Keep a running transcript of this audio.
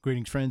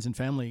Greetings, friends and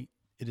family.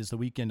 It is the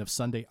weekend of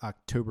Sunday,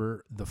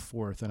 October the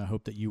 4th, and I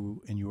hope that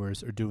you and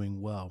yours are doing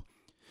well.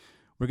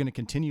 We're going to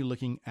continue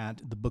looking at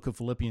the book of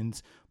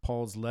Philippians,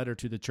 Paul's letter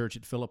to the church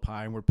at Philippi,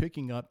 and we're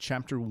picking up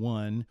chapter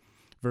 1,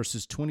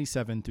 verses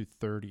 27 through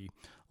 30.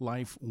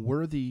 Life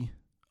worthy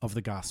of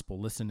the gospel.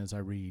 Listen as I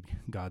read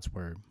God's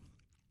word.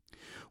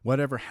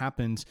 Whatever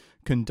happens,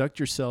 conduct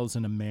yourselves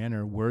in a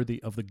manner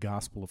worthy of the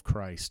gospel of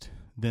Christ.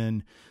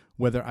 Then,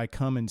 whether I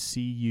come and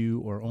see you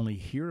or only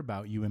hear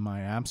about you in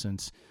my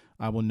absence,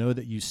 I will know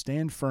that you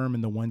stand firm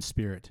in the one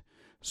Spirit,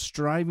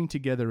 striving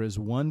together as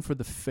one for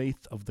the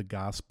faith of the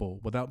gospel,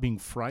 without being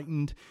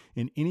frightened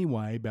in any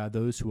way by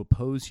those who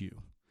oppose you.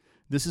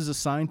 This is a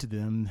sign to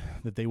them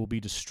that they will be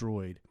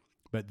destroyed,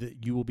 but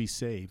that you will be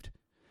saved,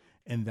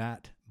 and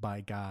that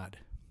by God.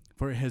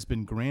 For it has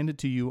been granted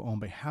to you on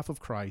behalf of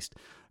Christ,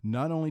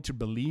 not only to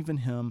believe in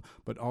him,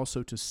 but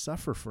also to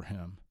suffer for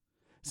him,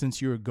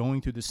 since you are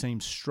going through the same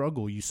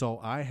struggle you saw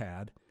I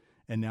had,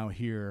 and now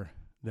hear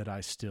that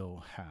I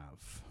still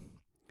have.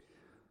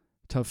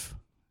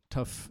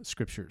 Tough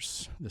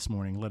scriptures this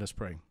morning. Let us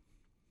pray.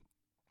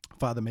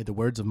 Father, may the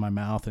words of my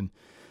mouth and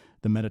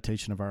the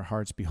meditation of our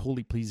hearts be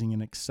wholly pleasing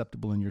and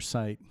acceptable in your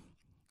sight.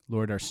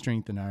 Lord, our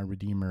strength and our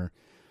Redeemer.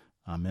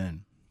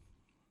 Amen.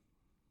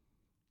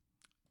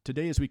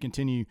 Today, as we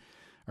continue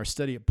our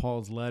study of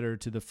Paul's letter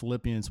to the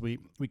Philippians, we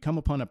come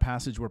upon a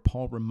passage where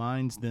Paul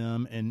reminds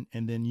them, and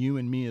then you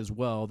and me as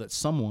well, that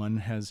someone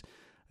has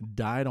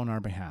died on our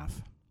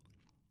behalf.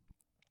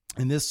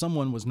 And this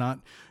someone was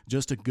not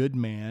just a good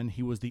man,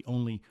 he was the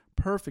only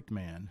perfect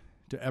man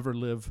to ever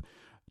live,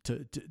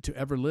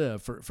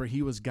 for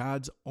he was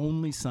God's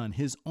only son,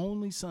 his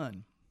only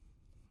son.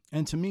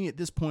 And to me, at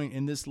this point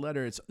in this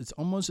letter, it's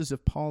almost as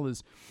if Paul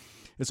is,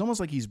 it's almost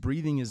like he's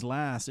breathing his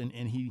last, and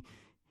he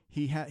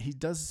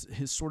does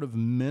his sort of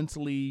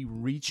mentally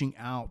reaching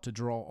out to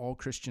draw all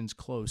Christians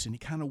close, and he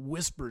kind of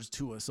whispers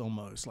to us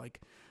almost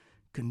like,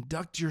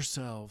 conduct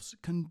yourselves.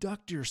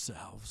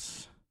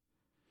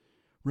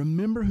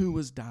 Remember who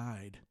was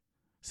died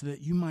so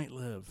that you might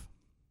live.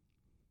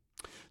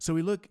 So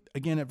we look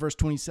again at verse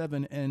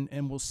 27,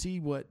 and we'll see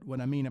what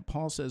I mean. And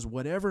Paul says,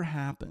 whatever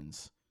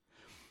happens,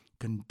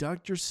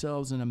 conduct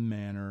yourselves in a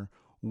manner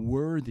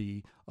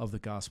worthy of the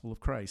gospel of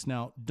Christ.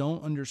 Now,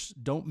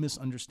 don't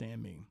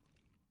misunderstand me.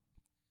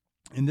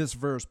 In this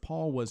verse,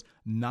 Paul was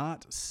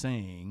not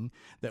saying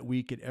that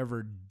we could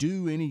ever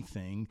do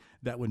anything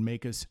that would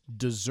make us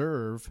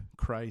deserve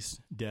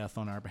Christ's death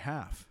on our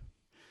behalf.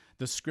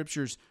 The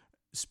scriptures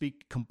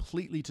speak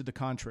completely to the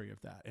contrary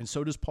of that, and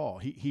so does Paul.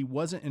 He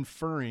wasn't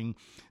inferring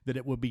that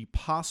it would be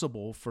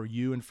possible for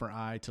you and for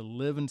I to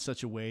live in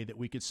such a way that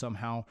we could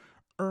somehow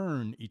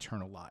earn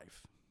eternal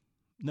life.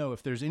 No,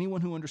 if there's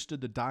anyone who understood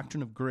the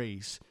doctrine of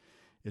grace,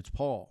 it's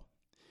Paul.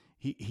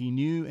 He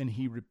knew, and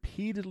he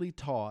repeatedly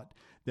taught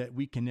that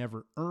we can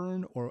never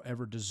earn or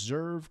ever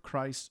deserve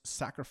Christ's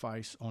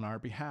sacrifice on our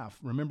behalf.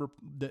 Remember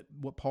that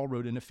what Paul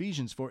wrote in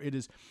Ephesians, for it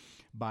is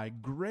by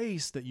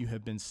grace that you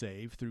have been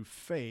saved through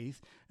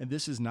faith, and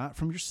this is not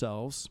from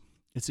yourselves.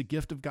 It's a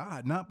gift of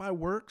God, not by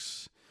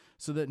works,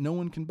 so that no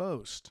one can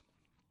boast.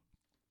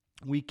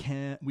 We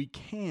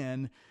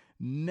can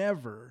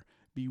never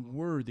be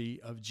worthy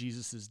of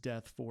Jesus'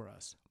 death for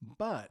us.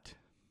 But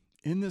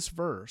in this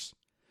verse,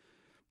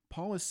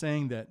 Paul is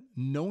saying that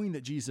knowing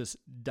that Jesus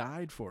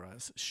died for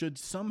us should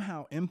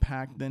somehow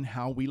impact then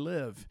how we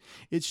live.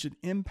 It should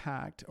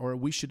impact, or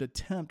we should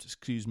attempt,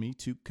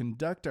 to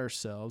conduct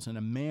ourselves in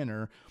a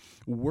manner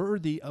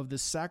worthy of the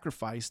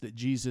sacrifice that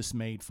Jesus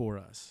made for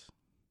us.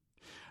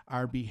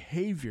 Our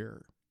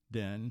behavior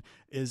then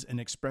is an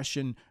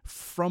expression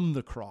from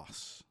the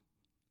cross,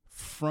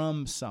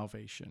 from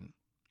salvation.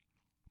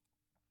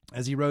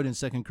 As he wrote in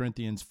 2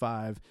 Corinthians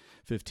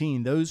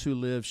 5:15, those who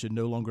live should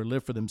no longer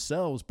live for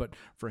themselves, but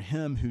for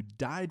him who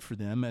died for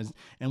them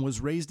and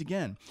was raised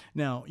again.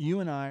 Now,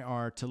 you and I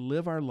are to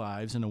live our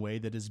lives in a way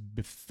that is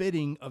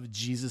befitting of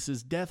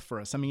Jesus' death for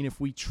us. I mean, if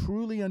we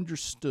truly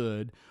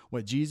understood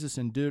what Jesus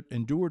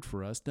endured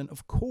for us, then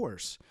of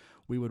course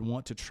we would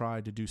want to try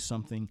to do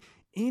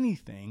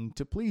anything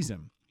to please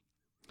him.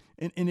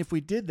 And if we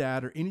did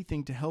that, or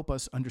anything to help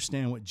us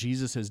understand what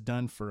Jesus has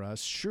done for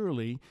us,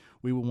 surely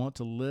we will want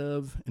to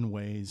live in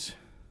ways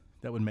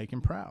that would make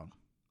him proud.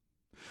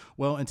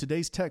 Well, in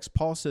today's text,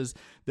 Paul says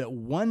that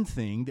one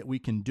thing that we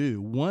can do,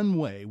 one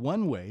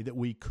way that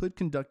we could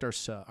conduct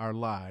our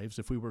lives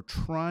if we were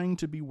trying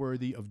to be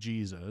worthy of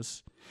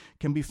Jesus,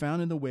 can be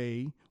found in the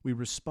way we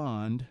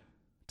respond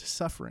to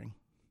suffering.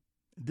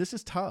 This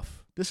is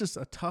tough. This is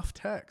a tough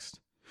text.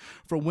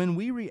 For when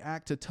we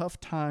react to tough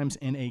times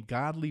in a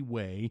godly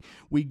way,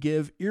 we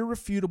give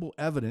irrefutable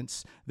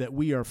evidence that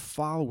we are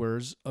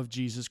followers of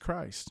Jesus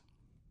Christ.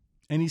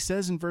 And he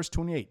says in verse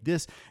 28,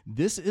 this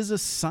is a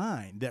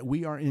sign that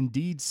we are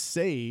indeed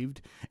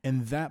saved,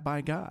 and that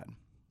by God.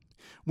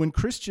 When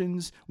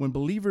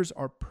believers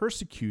are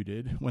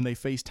persecuted, when they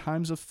face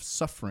times of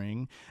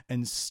suffering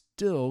and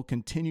still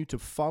continue to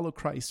follow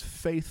Christ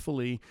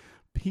faithfully,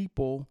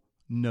 people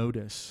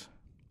notice.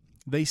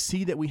 They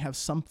see that we have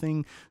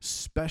something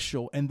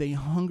special, and they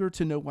hunger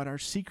to know what our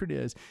secret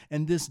is.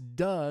 And this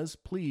does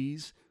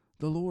please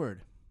the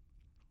Lord.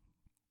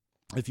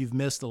 If you've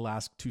missed the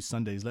last 2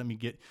 Sundays, let me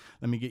get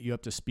you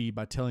up to speed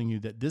by telling you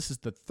that this is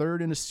the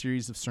third in a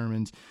series of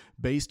sermons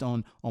based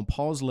on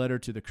Paul's letter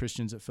to the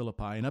Christians at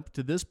Philippi. And up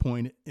to this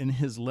point in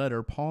his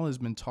letter, Paul has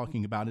been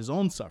talking about his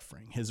own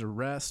suffering, his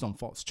arrest on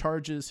false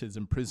charges, his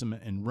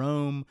imprisonment in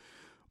Rome.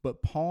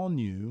 But Paul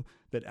knew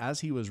that as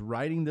he was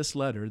writing this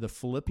letter, the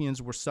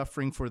Philippians were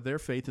suffering for their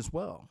faith as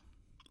well.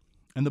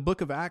 And the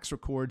book of Acts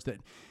records that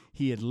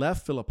he had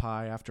left Philippi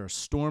after a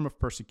storm of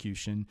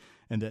persecution,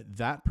 and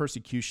that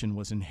persecution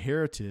was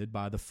inherited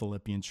by the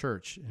Philippian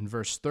church. In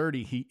verse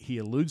 30, he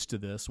alludes to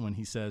this when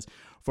he says,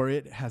 "For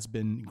it has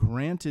been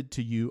granted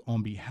to you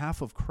on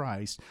behalf of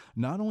Christ,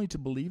 not only to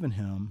believe in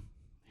him,"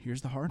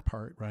 here's the hard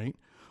part, right?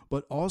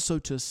 "But also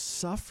to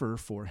suffer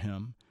for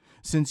him,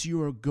 since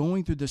you are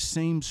going through the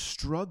same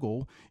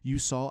struggle you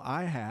saw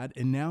I had,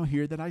 and now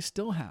hear that I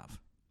still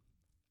have."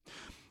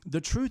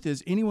 The truth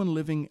is, anyone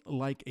living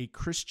like a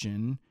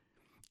Christian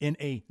in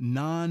a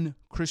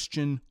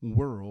non-Christian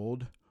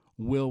world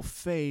will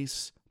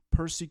face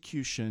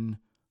persecution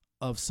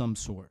of some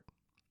sort.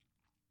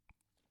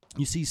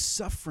 You see,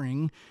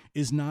 suffering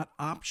is not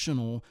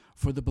optional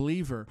for the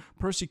believer.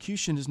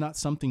 Persecution is not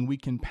something we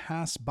can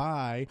pass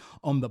by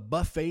on the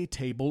buffet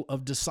table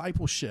of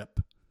discipleship.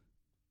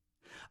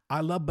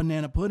 I love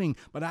banana pudding,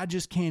 but I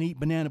just can't eat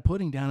banana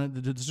pudding down at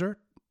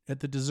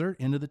the dessert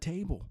end of the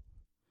table.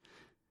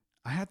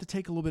 I have to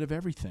take a little bit of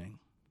everything.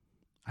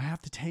 I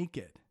have to take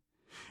it.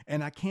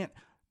 And I can't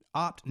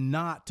opt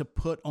not to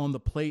put on the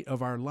plate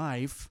of our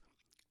life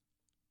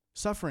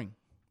suffering.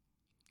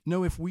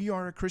 No, if we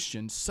are a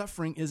Christian,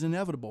 suffering is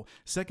inevitable.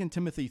 2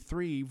 Timothy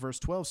 3 verse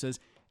 12 says,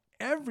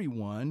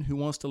 everyone who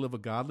wants to live a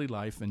godly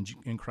life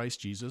in Christ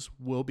Jesus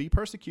will be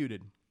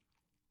persecuted.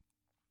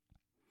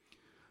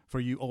 For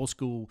you old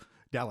school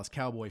Dallas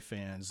Cowboy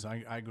fans,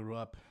 I grew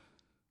up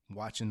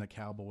watching the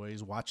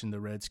Cowboys, watching the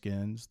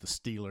Redskins, the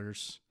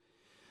Steelers.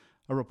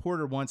 A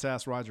reporter once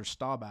asked Roger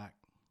Staubach,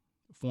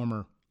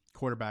 former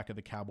quarterback of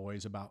the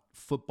Cowboys, about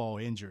football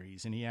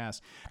injuries. And he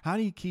asked, how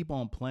do you keep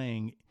on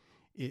playing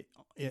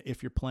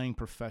if you're playing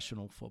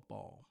professional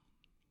football?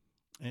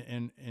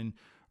 And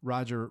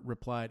Roger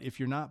replied, if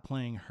you're not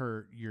playing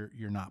hurt,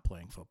 you're not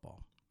playing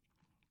football.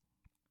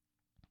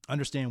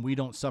 Understand, we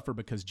don't suffer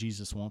because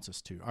Jesus wants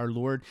us to. Our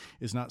Lord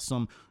is not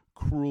some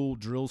cruel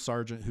drill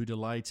sergeant who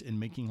delights in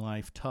making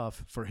life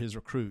tough for his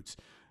recruits.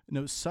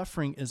 No,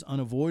 suffering is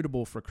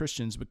unavoidable for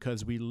Christians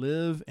because we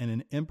live in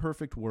an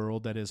imperfect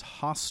world that is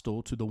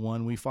hostile to the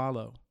one we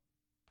follow.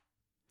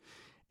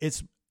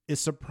 It's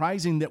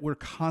surprising that we're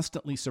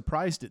constantly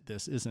surprised at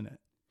this, isn't it?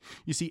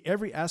 You see,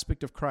 every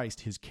aspect of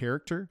Christ, his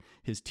character,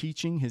 his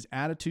teaching, his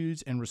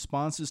attitudes, and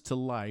responses to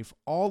life,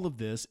 all of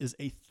this is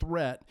a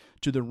threat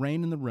to the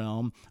reign in the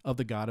realm of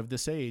the God of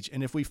this age.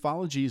 And if we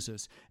follow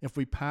Jesus, if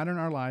we pattern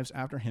our lives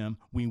after him,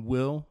 we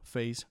will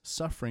face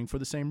suffering for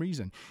the same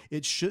reason.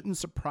 It shouldn't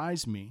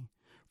surprise me,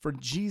 for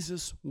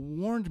Jesus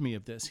warned me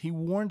of this. He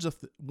warns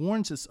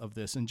us of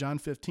this. In John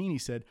 15, he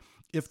said,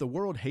 if the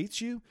world hates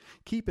you,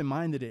 keep in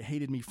mind that it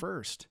hated me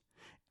first.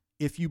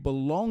 If you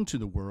belong to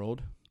the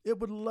world, it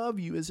would love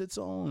you as its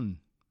own.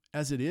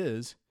 As it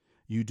is,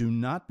 you do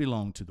not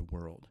belong to the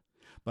world,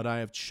 but I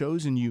have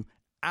chosen you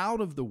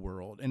out of the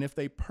world. And if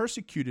they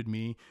persecuted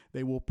me,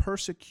 they will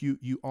persecute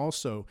you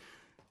also.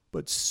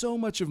 But so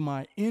much of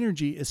my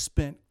energy is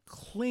spent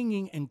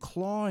clinging and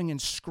clawing and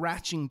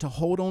scratching to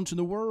hold on to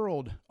the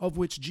world of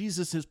which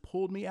Jesus has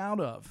pulled me out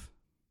of.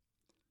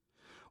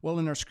 Well,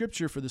 in our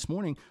scripture for this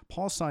morning,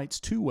 Paul cites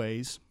 2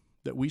 ways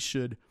that we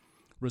should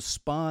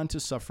respond to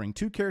suffering,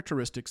 2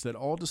 characteristics that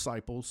all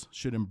disciples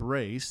should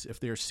embrace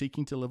if they are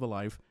seeking to live a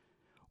life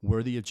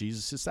worthy of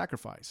Jesus'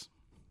 sacrifice.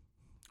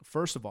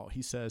 First of all,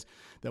 he says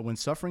that when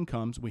suffering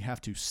comes, we have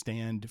to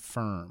stand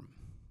firm.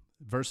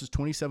 Verses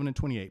 27 and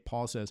 28,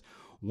 Paul says,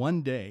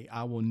 one day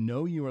I will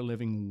know you are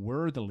living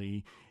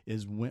worthily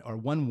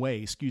one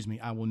way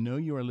I will know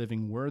you are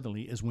living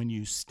worthily is when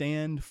you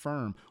stand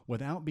firm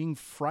without being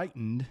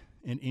frightened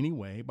in any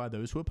way by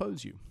those who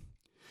oppose you.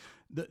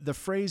 The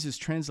phrase is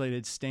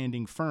translated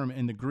standing firm.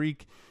 In the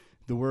Greek,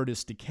 the word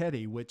is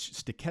stikete,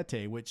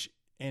 which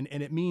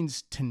it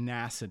means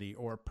tenacity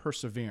or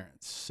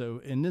perseverance. So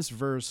in this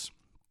verse,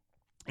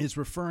 it's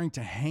referring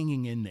to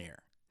hanging in there,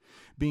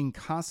 being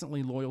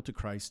constantly loyal to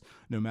Christ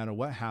no matter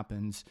what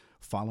happens,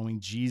 following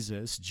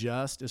Jesus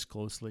just as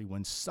closely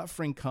when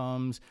suffering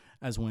comes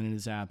as when it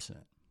is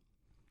absent.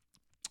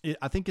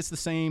 I think it's the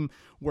same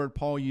word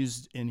Paul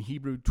used in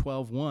Hebrews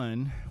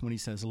 12:1 when he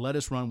says, let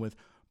us run with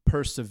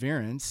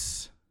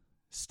perseverance,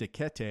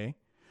 stikete,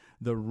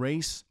 the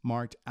race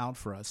marked out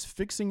for us,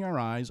 fixing our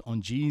eyes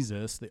on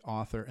Jesus, the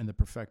author and the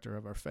perfecter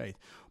of our faith.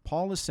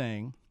 Paul is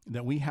saying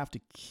that we have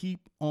to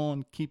keep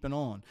on keeping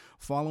on,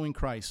 following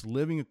Christ,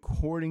 living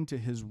according to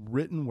his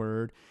written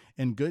word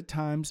in good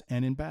times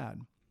and in bad.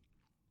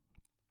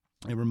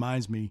 It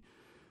reminds me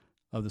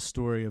of the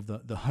story of the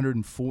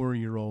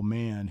 104-year-old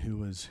man who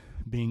was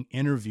being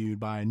interviewed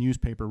by a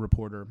newspaper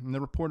reporter. And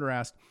the reporter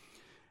asked,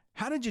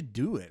 How did you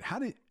do it? How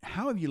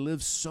have you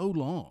lived so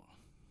long?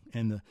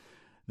 And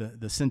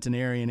the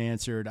centenarian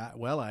answered,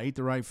 I ate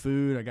the right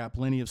food. I got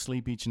plenty of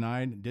sleep each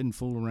night. Didn't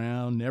fool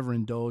around. Never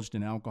indulged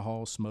in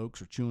alcohol,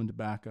 smokes, or chewing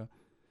tobacco.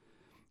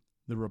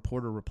 The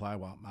reporter replied,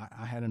 well,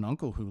 I had an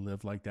uncle who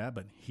lived like that,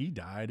 but he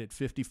died at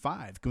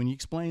 55. Can you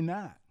explain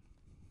that?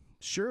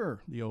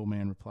 Sure, the old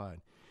man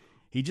replied.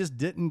 He just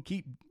didn't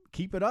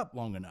keep it up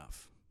long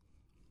enough.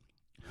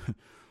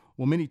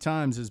 Well, many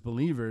times as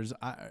believers,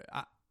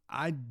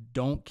 I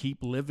don't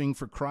keep living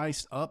for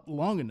Christ up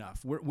long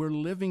enough. We're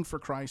living for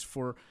Christ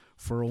for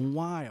a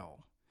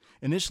while.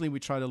 Initially, we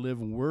try to live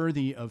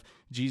worthy of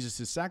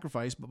Jesus'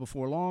 sacrifice, but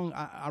before long,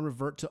 I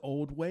revert to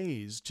old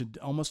ways, to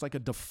almost like a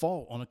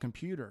default on a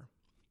computer.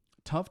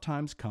 Tough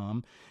times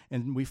come,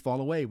 and we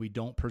fall away. We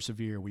don't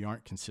persevere. We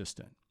aren't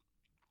consistent.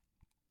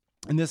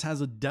 And this has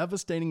a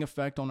devastating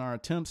effect on our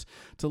attempts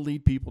to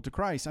lead people to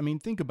Christ. I mean,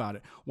 think about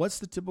it. What's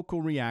the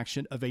typical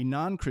reaction of a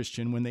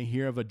non-Christian when they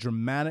hear of a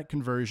dramatic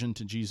conversion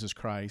to Jesus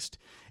Christ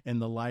in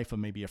the life of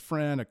maybe a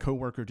friend, a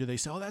coworker? Do they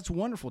say, oh, that's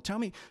wonderful. Tell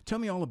me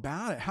all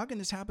about it. How can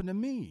this happen to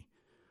me?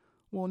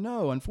 Well,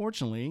 no,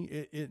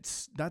 unfortunately,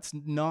 that's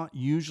not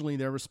usually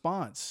their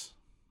response.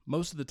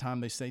 Most of the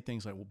time they say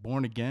things like, well,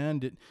 born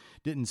again,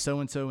 didn't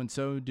so-and-so and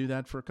so do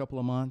that for a couple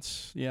of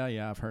months?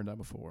 Yeah, I've heard that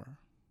before.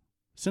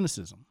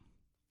 Cynicism.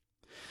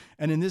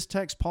 And in this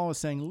text, Paul is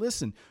saying,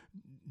 listen,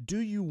 do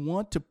you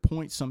want to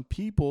point some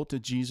people to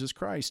Jesus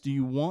Christ? Do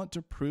you want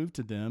to prove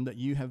to them that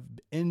you have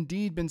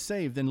indeed been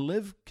saved? Then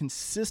live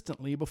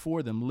consistently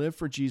before them. Live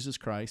for Jesus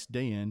Christ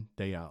day in,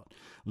 day out.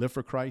 Live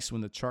for Christ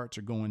when the charts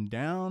are going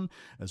down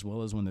as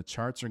well as when the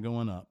charts are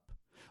going up.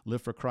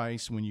 Live for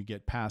Christ when you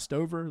get passed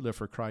over. Live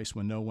for Christ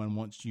when no one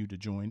wants you to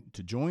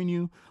join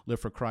you. Live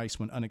for Christ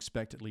when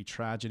unexpectedly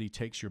tragedy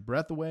takes your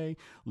breath away.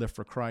 Live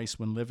for Christ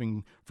when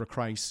living for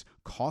Christ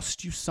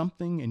costs you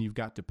something and you've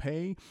got to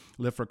pay.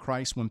 Live for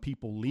Christ when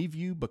people leave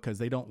you because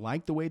they don't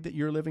like the way that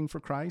you're living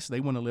for Christ. They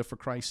want to live for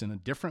Christ in a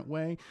different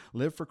way.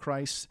 Live for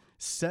Christ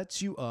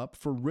sets you up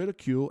for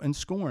ridicule and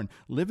scorn.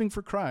 Living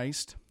for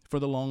Christ for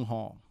the long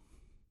haul.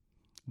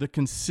 The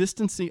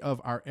consistency of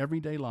our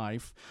everyday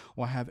life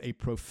will have a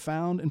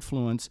profound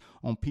influence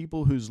on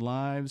people whose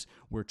lives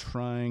we're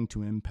trying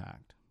to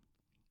impact.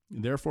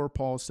 Therefore,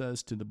 Paul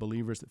says to the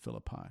believers at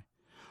Philippi,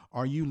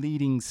 are you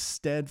leading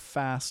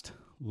steadfast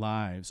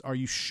lives? Are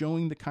you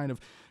showing the kind of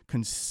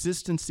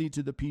consistency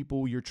to the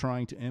people you're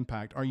trying to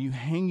impact? Are you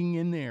hanging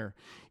in there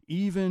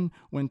even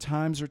when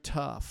times are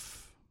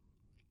tough?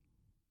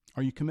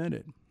 Are you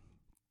committed?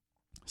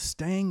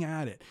 Staying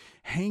at it,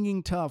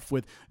 hanging tough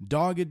with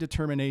dogged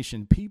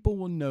determination. People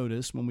will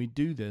notice when we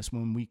do this,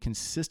 when we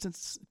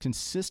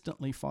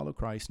consistently follow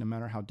Christ, no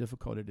matter how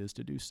difficult it is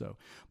to do so.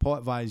 Paul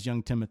advised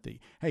young Timothy,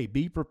 hey,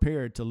 be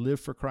prepared to live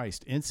for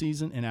Christ in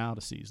season and out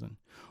of season.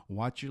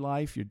 Watch your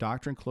life, your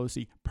doctrine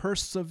closely.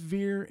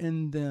 Persevere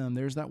in them.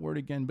 There's that word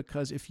again,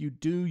 because if you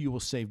do, you will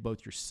save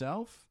both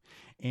yourself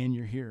and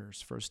your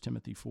hearers. 1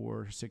 Timothy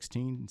 4:16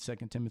 and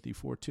 2 Timothy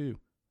 4:2.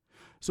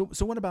 So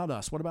what about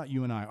us? What about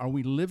you and I? Are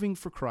we living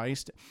for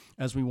Christ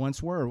as we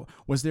once were?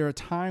 Was there a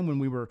time when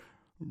we were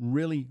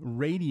really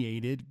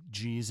radiated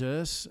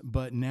Jesus,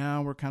 but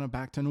now we're kind of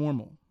back to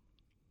normal?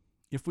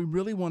 If we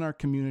really want our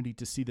community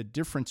to see the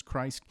difference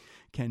Christ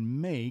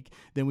can make,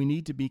 then we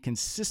need to be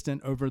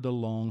consistent over the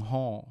long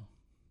haul.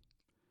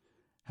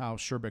 Hal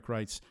Scherbeck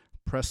writes,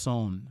 press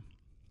on.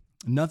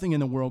 Nothing in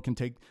the world can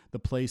take the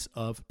place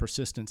of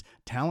persistence.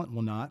 Talent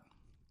will not.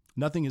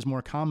 Nothing is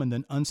more common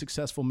than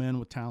unsuccessful men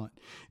with talent.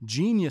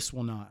 Genius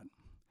will not.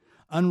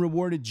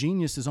 Unrewarded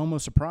genius is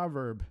almost a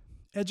proverb.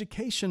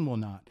 Education will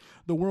not.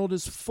 The world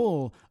is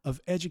full of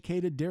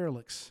educated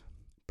derelicts.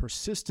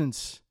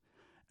 Persistence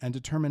and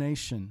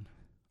determination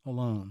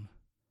alone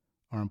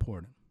are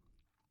important.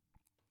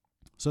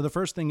 So the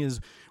first thing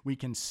is we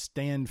can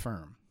stand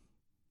firm.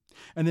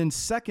 And then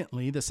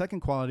secondly, the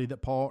second quality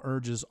that Paul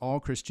urges all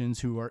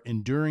Christians who are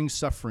enduring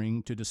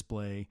suffering to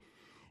display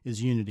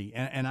is unity.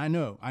 And I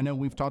know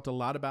we've talked a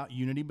lot about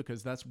unity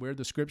because that's where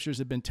the scriptures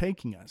have been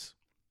taking us.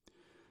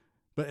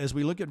 But as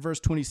we look at verse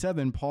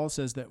 27, Paul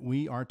says that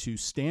we are to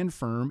stand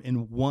firm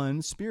in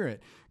one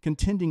spirit,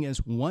 contending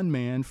as one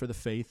man for the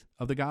faith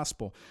of the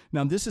gospel.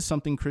 Now, this is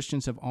something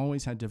Christians have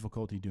always had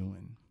difficulty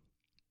doing.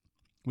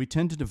 We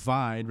tend to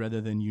divide rather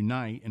than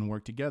unite and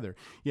work together.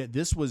 Yet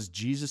this was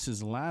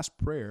Jesus' last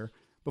prayer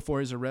before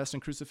his arrest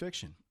and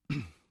crucifixion.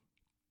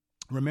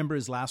 Remember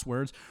his last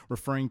words,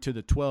 referring to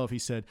the 12. He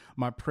said,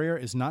 my prayer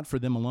is not for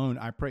them alone.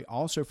 I pray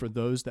also for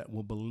those that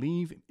will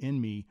believe in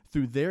me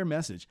through their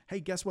message. Hey,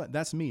 guess what?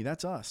 That's me.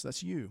 That's us.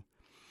 That's you.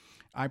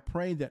 I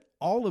pray that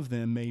all of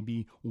them may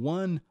be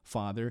one,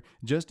 Father,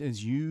 just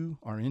as you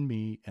are in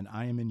me and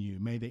I am in you.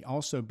 May they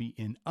also be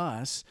in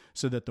us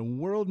so that the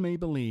world may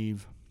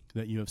believe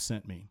that you have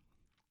sent me.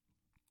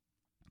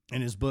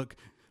 In his book,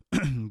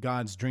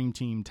 God's Dream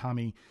Team,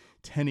 Tommy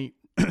Tenney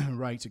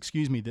writes,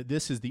 that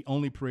this is the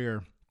only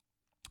prayer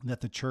that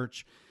the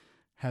church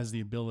has the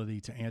ability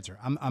to answer.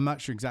 I'm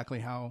not sure exactly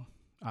how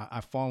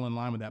I fall in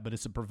line with that, but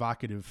it's a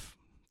provocative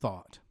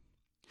thought.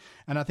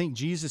 And I think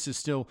Jesus is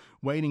still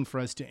waiting for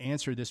us to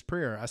answer this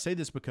prayer. I say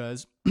this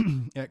because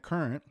at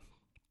current,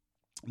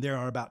 there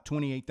are about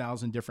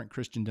 28,000 different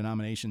Christian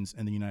denominations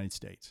in the United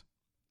States.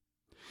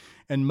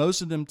 And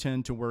most of them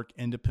tend to work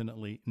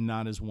independently,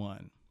 not as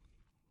one.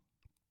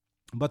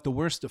 But the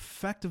worst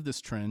effect of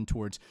this trend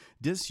towards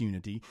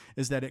disunity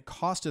is that it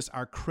costs us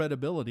our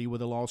credibility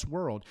with a lost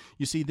world.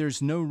 You see,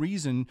 there's no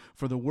reason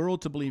for the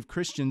world to believe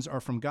Christians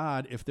are from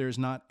God if there's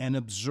not an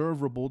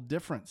observable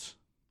difference.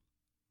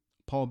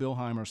 Paul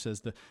Bilheimer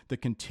says the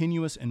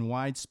continuous and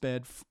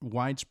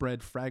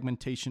widespread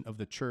fragmentation of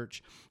the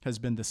church has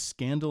been the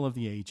scandal of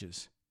the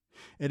ages.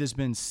 It has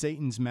been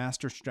Satan's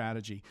master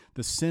strategy.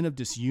 The sin of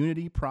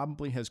disunity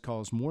probably has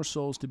caused more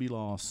souls to be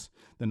lost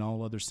than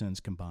all other sins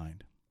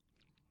combined.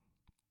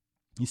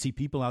 You see,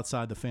 people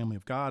outside the family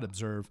of God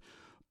observe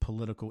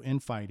political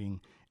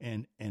infighting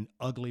and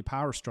ugly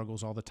power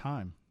struggles all the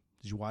time.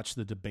 Did you watch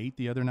the debate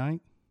the other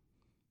night?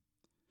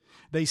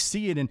 They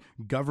see it in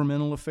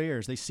governmental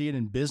affairs. They see it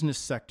in business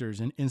sectors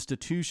and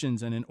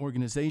institutions and in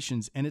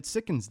organizations, and it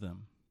sickens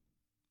them.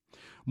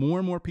 More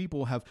and more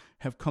people have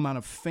come out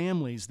of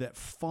families that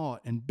fought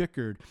and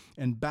bickered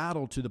and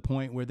battled to the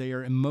point where they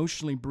are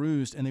emotionally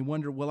bruised, and they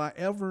wonder, will I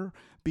ever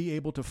be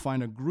able to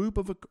find a group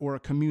or a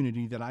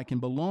community that I can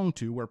belong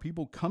to where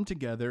people come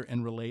together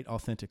and relate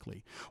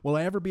authentically? Will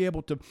I ever be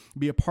able to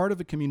be a part of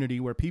a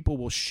community where people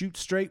will shoot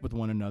straight with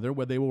one another,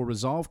 where they will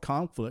resolve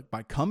conflict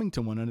by coming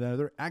to one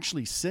another,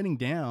 actually sitting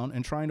down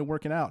and trying to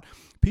work it out?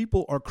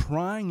 People are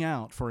crying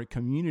out for a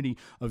community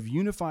of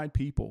unified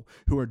people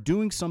who are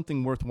doing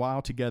something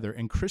worthwhile together,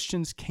 and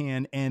Christians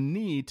can and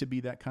need to be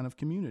that kind of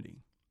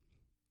community.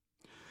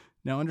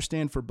 Now,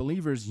 understand, for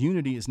believers,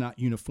 unity is not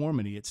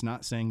uniformity. It's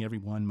not saying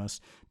everyone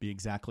must be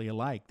exactly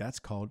alike. That's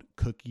called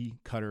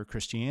cookie-cutter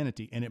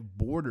Christianity, and it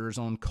borders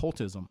on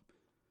cultism.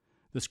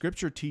 The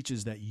Scripture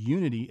teaches that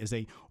unity is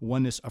a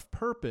oneness of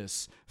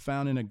purpose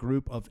found in a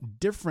group of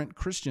different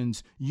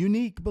Christians,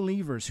 unique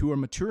believers who are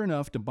mature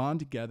enough to bond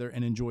together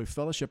and enjoy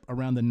fellowship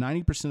around the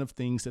 90% of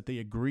things that they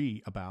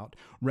agree about,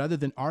 rather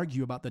than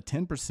argue about the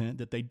 10%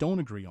 that they don't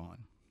agree on.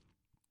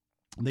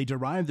 They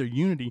derive their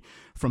unity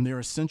from their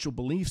essential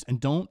beliefs and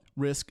don't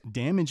risk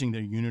damaging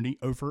their unity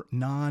over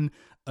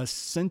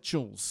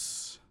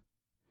non-essentials.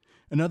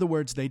 In other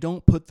words, they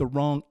don't put the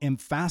wrong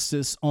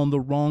emphasis on the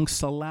wrong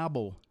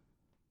syllable.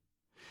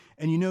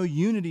 And you know,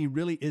 unity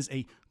really is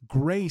a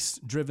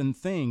grace-driven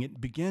thing. It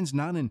begins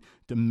not in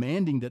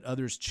demanding that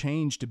others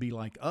change to be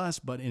like us,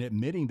 but in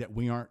admitting that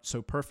we aren't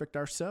so perfect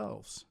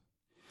ourselves.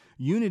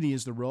 Unity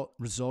is the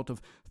result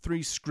of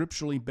three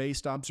scripturally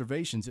based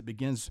observations. It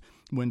begins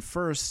when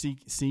first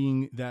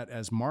seeing that,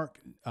 as Mark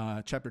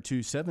chapter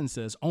 2:7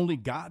 says, only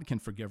God can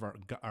forgive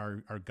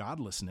our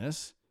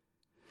godlessness.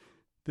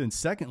 Then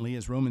secondly,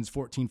 as Romans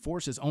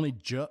 14:4 says,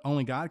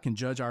 only God can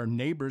judge our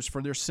neighbors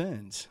for their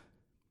sins.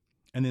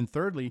 And then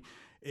thirdly,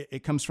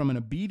 it comes from an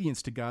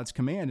obedience to God's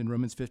command in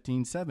Romans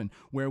 15:7,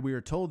 where we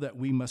are told that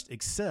we must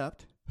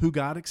accept who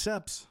God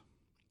accepts.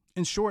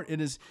 In short, it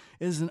is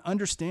an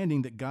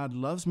understanding that God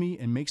loves me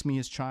and makes me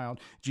his child.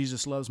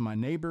 Jesus loves my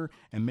neighbor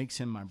and makes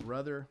him my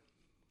brother.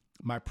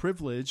 My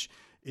privilege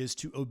is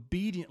to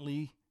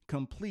obediently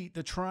complete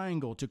the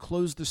triangle, to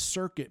close the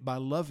circuit by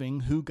loving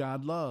who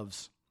God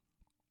loves.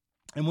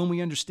 And when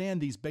we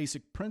understand these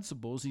basic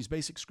principles, these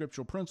basic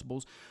scriptural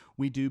principles,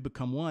 we do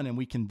become one, and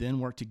we can then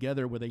work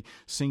together with a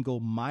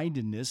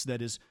single-mindedness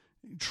that is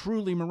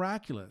truly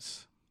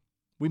miraculous.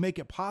 We make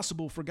it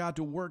possible for God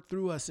to work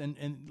through us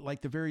and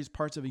like the various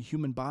parts of a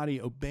human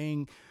body,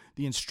 obeying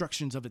the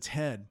instructions of its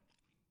head.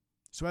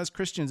 So as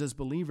Christians, as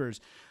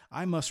believers,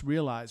 we must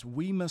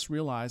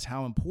realize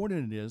how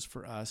important it is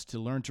for us to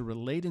learn to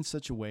relate in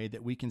such a way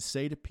that we can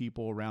say to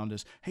people around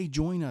us, hey,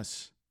 join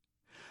us.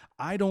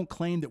 I don't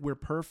claim that we're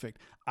perfect.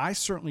 I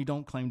certainly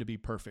don't claim to be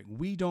perfect.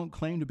 We don't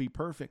claim to be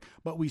perfect,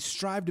 but we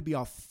strive to be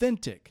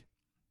authentic.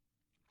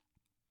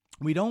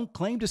 We don't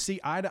claim to see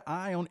eye to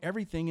eye on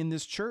everything in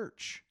this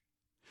church,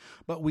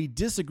 but we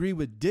disagree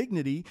with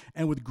dignity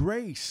and with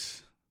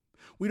grace.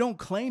 We don't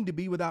claim to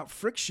be without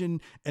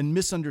friction and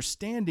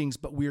misunderstandings,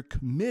 but we are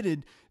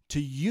committed to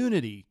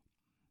unity.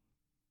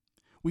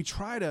 We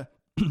try to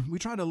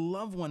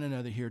love one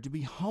another here, to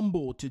be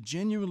humble, to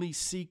genuinely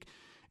seek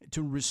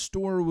to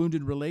restore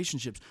wounded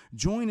relationships.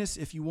 Join us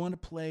if you want to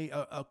play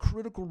a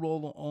critical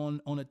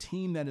role on a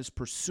team that is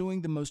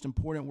pursuing the most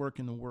important work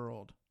in the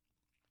world.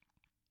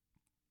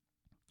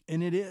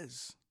 And it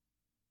is.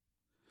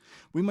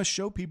 We must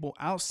show people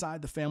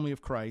outside the family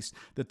of Christ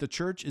that the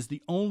church is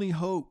the only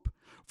hope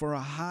for a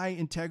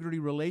high-integrity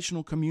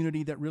relational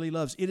community that really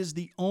loves. It is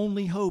the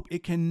only hope.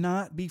 It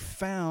cannot be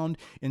found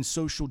in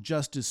social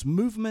justice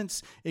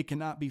movements. It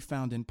cannot be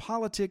found in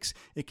politics.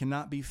 It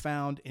cannot be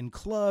found in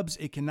clubs.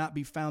 It cannot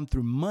be found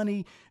through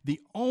money. The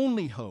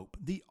only hope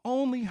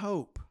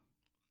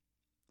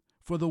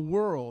for the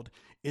world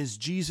is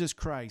Jesus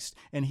Christ,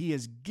 and he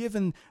has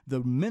given the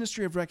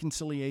ministry of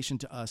reconciliation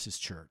to us, his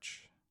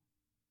church.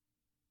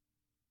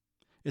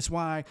 It's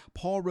why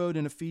Paul wrote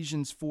in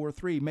Ephesians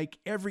 4:3, make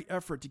every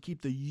effort to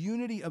keep the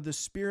unity of the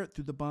Spirit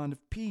through the bond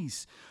of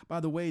peace. By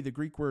the way, the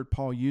Greek word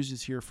Paul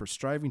uses here for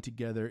striving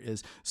together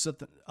is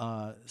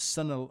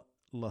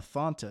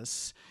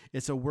synallathantos.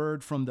 It's a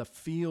word from the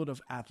field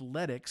of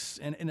athletics,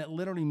 and it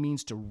literally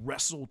means to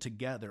wrestle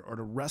together or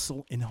to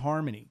wrestle in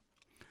harmony.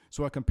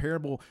 So a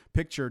comparable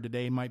picture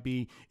today might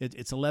be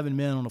it's 11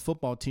 men on a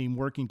football team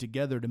working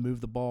together to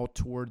move the ball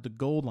toward the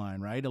goal line,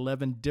 right?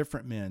 11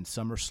 different men.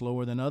 Some are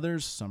slower than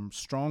others, some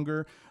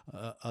stronger,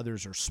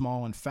 others are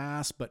small and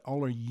fast, but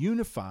all are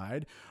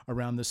unified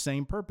around the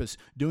same purpose,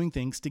 doing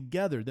things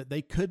together that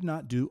they could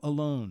not do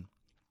alone.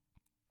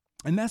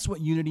 And that's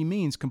what unity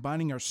means,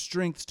 combining our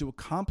strengths to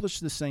accomplish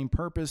the same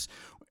purpose.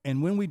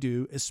 And when we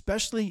do,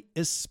 especially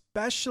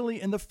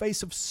in the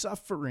face of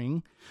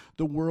suffering,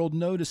 the world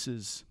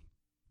notices.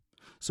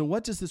 So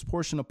what does this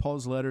portion of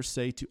Paul's letter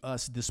say to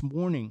us this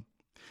morning?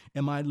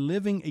 Am I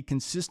living a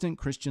consistent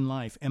Christian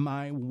life? Am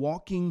I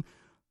walking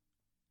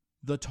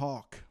the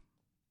talk?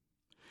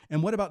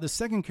 And what about the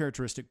second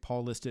characteristic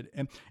Paul listed?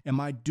 Am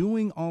I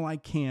doing all I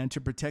can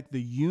to protect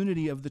the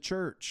unity of the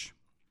church?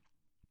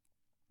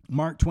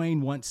 Mark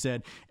Twain once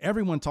said,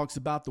 everyone talks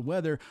about the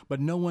weather, but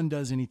no one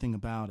does anything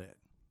about it.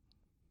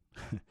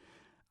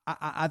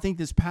 I think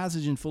this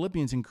passage in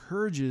Philippians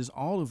encourages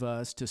all of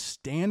us to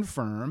stand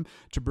firm,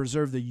 to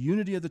preserve the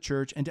unity of the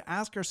church, and to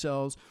ask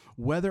ourselves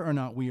whether or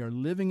not we are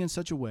living in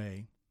such a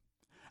way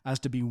as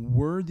to be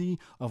worthy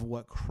of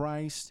what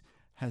Christ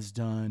has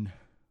done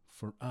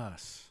for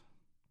us.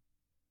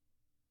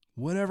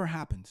 Whatever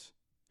happens,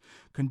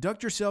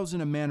 conduct yourselves in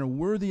a manner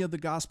worthy of the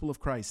gospel of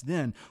Christ.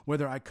 Then,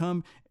 whether I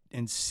come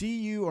and see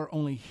you or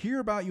only hear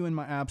about you in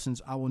my absence,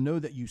 I will know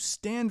that you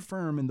stand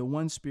firm in the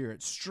one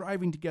Spirit,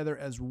 striving together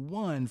as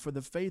one for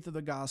the faith of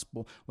the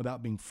gospel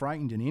without being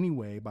frightened in any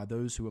way by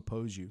those who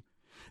oppose you.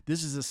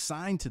 This is a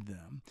sign to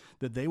them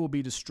that they will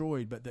be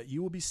destroyed, but that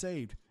you will be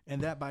saved,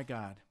 and that by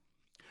God.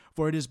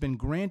 For it has been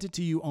granted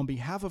to you on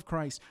behalf of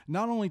Christ,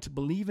 not only to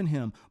believe in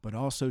him, but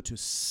also to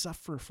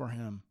suffer for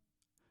him,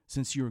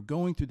 since you are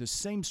going through the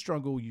same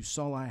struggle you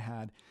saw I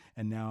had,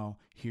 and now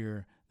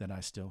hear that I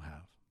still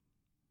have.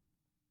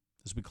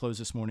 As we close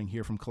this morning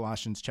here from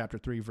Colossians chapter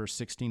 3, verse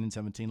 16 and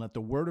 17, let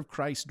the word of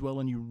Christ dwell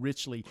in you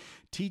richly,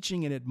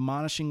 teaching and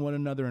admonishing one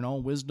another in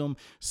all wisdom,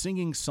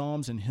 singing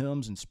psalms and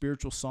hymns and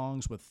spiritual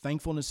songs with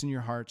thankfulness in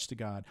your hearts to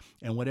God.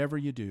 And whatever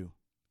you do,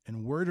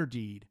 in word or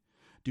deed,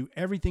 do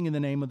everything in the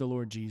name of the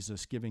Lord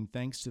Jesus, giving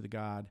thanks to the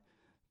God,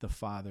 the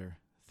Father,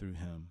 through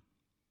him.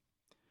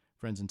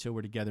 Friends, until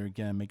we're together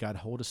again, may God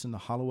hold us in the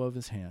hollow of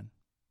his hand.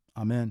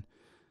 Amen.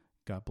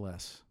 God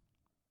bless.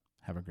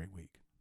 Have a great week.